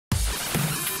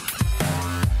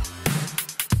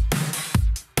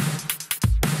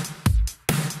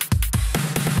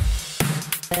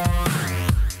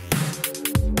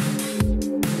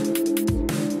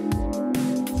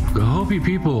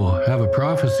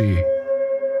prophecy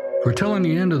foretelling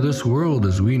the end of this world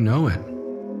as we know it.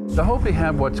 The Hopi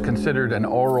have what's considered an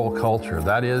oral culture.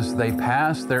 That is, they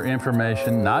pass their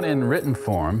information not in written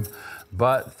form,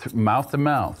 but mouth to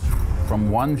mouth,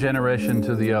 from one generation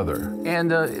to the other.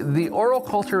 And the oral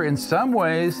culture, in some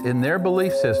ways, in their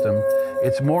belief system,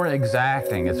 it's more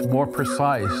exacting, it's more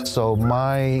precise. So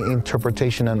my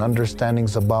interpretation and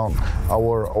understandings about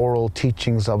our oral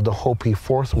teachings of the Hopi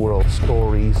fourth world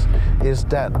stories is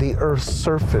that the Earth's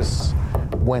surface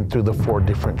went through the 4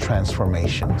 different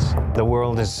transformations. The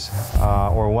world is,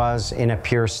 or was, in a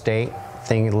pure state.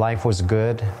 Life was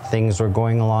good, things were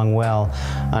going along well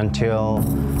until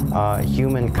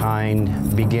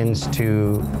humankind begins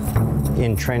to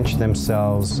entrench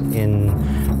themselves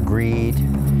in greed.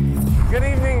 Good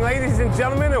evening, ladies and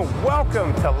gentlemen, and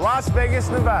welcome to Las Vegas,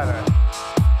 Nevada.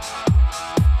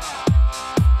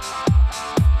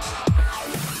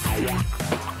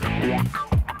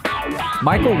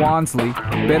 Michael Wansley,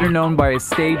 better known by his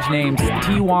stage names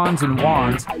T. Wands and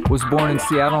Wands, was born in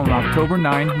Seattle on October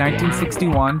 9,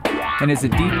 1961, and is a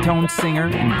deep-toned singer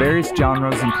in various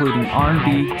genres including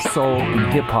R&B, soul,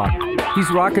 and hip-hop.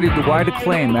 He's rocketed to wide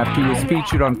acclaim after he was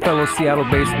featured on fellow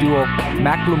Seattle-based duo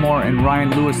Macklemore and Ryan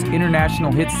Lewis'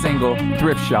 international hit single,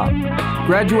 Thrift Shop.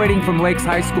 Graduating from Lakes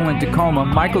High School in Tacoma,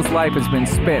 Michael's life has been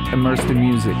spent immersed in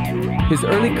music. His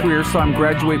early career saw him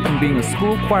graduate from being a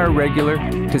school choir regular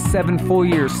to 7 full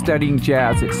years studying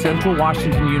jazz at Central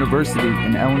Washington University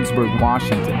in Ellensburg,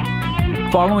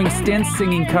 Washington. Following stints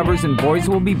singing covers in Boys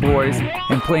Will Be Boys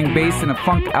and playing bass in a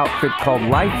funk outfit called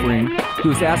Life Ring, he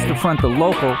was asked to front the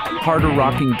local,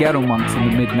 harder-rocking Ghetto Monks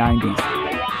in the mid-90s.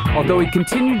 Although he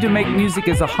continued to make music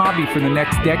as a hobby for the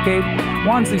next decade,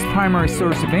 Wansley's primary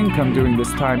source of income during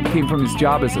this time came from his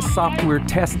job as a software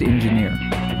test engineer.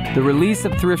 The release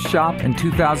of Thrift Shop in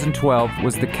 2012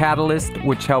 was the catalyst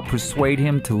which helped persuade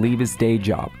him to leave his day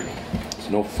job. There's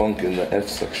no funk in the F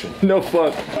section. No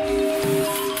funk.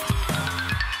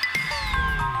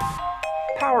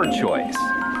 Power choice.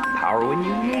 Power when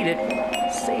you need it.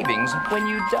 Savings when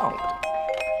you don't.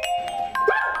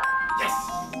 Yes!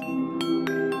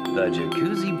 The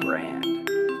Jacuzzi brand.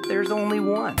 There's only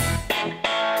one.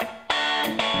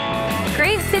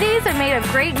 Great cities are made of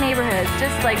great neighborhoods,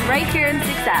 just like right here in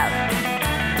 6th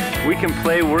Ave. We can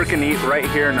play, work, and eat right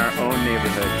here in our own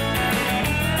neighborhood.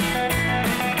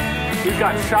 We've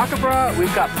got Shakabra,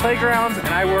 we've got playgrounds, and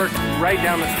I work right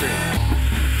down the street.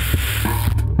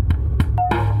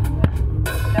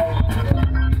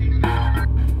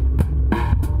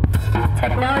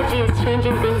 Technology is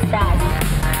changing things fast.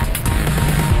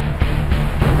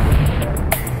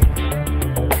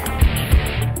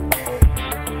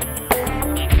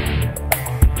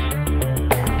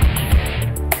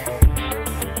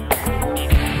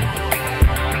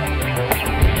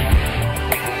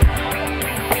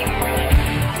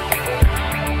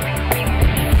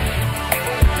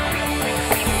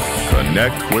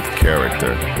 Connect with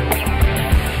character.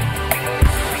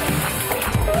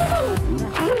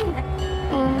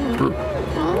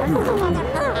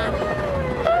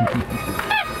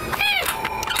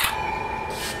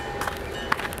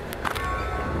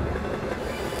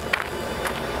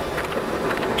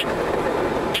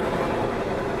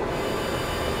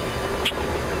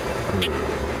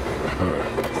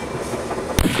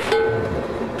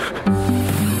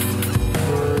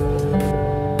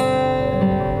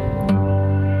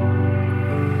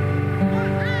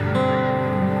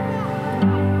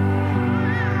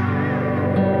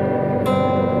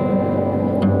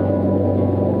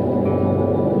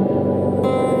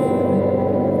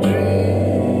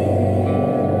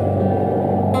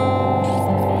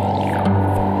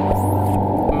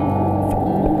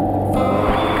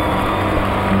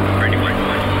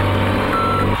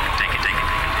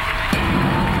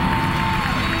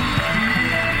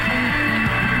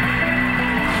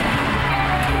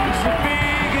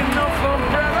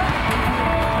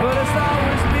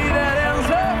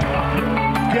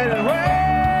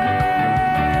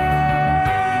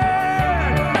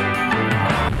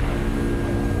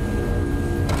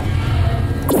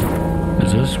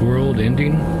 Is this world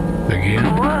ending again?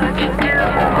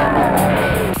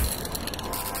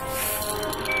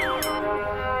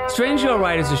 Strangely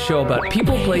Alright is a show about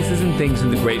people, places, and things in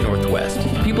the Great Northwest.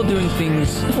 People doing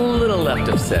things a little left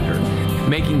of center,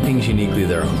 making things uniquely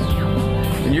their own.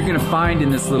 And you're going to find in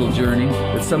this little journey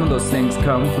that some of those things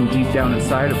come from deep down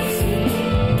inside of us.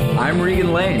 I'm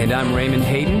Regan Lane. And I'm Raymond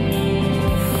Hayden.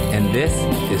 And this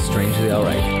is Strangely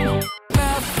Alright. Oh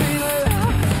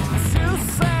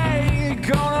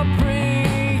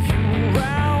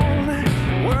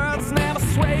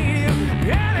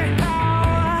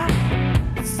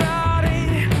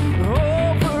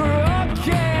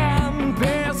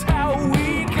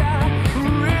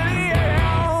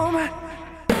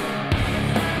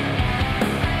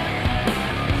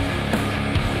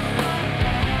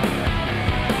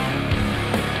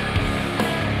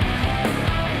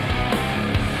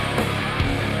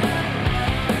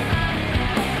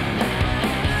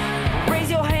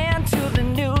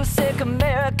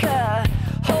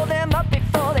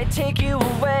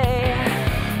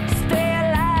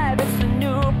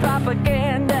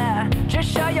And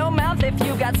just shut your mouth if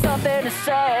you got something to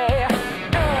say.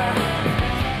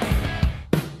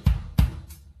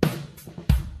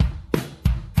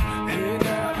 He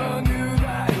never knew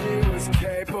that he was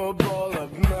capable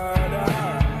of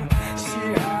murder. She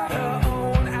had her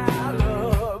own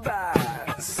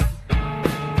alibis.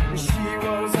 She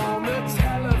was on the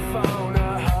telephone,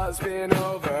 her husband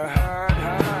overheard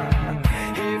her.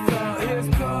 He felt his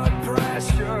blood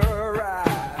pressure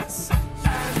rise.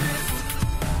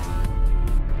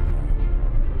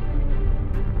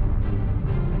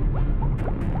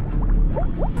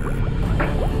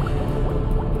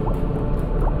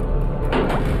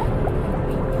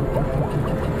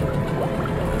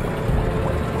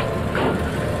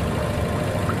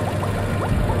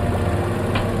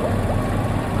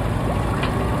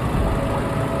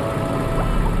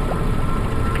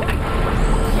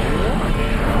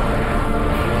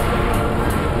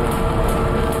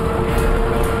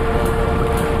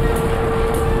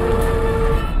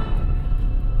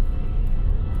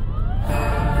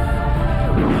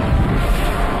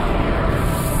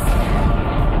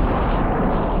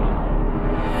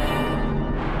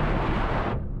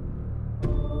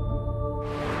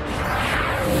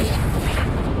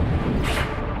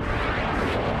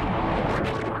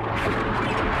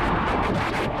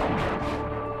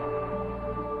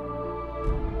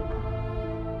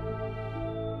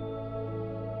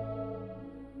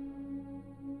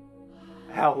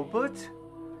 Albert?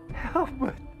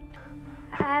 Albert?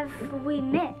 Have we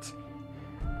met?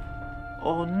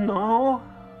 Oh no.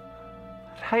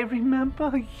 But I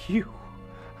remember you.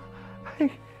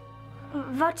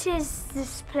 What is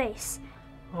this place?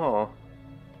 Oh,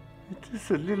 it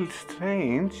is a little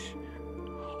strange.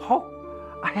 Oh,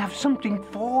 I have something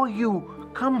for you.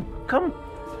 Come, come.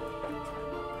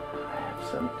 I have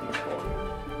something for you.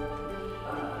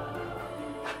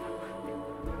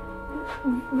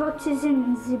 What is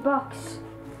in the box?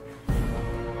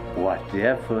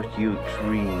 Whatever you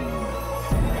dream.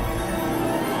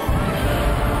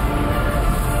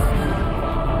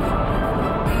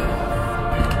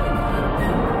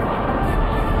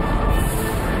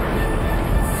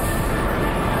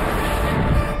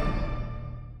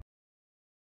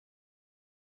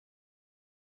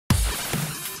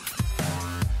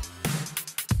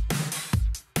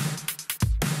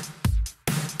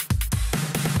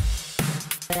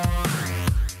 Yeah.